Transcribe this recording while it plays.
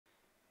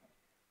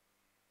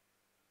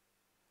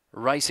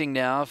Racing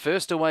now,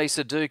 first away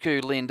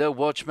Sudoku Linda.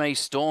 Watch Me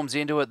storms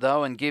into it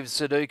though and gives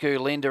Sudoku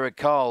Linda a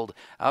cold.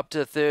 Up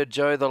to third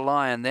Joe the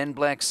Lion, then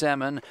Black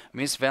Salmon,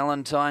 Miss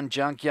Valentine,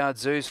 Junkyard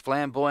Zeus,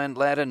 Flamboyant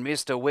Lad and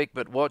Mr. Wick,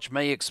 but Watch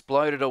Me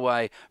exploded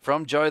away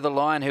from Joe the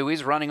Lion, who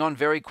is running on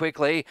very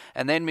quickly,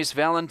 and then Miss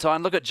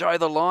Valentine. Look at Joe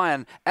the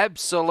Lion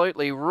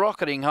absolutely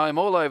rocketing home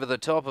all over the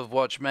top of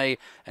Watch Me,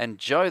 and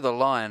Joe the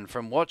Lion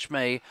from Watch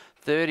Me.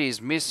 Third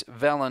is Miss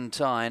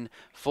Valentine.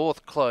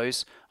 Fourth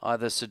close,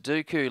 either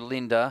Sudoku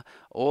Linda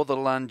or the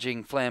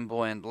lunging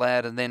Flamboyant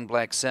Lad, and then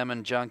Black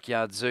Salmon,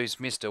 Junkyard Zeus,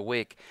 Mr.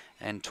 Wick,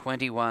 and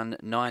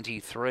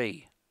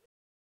 21.93.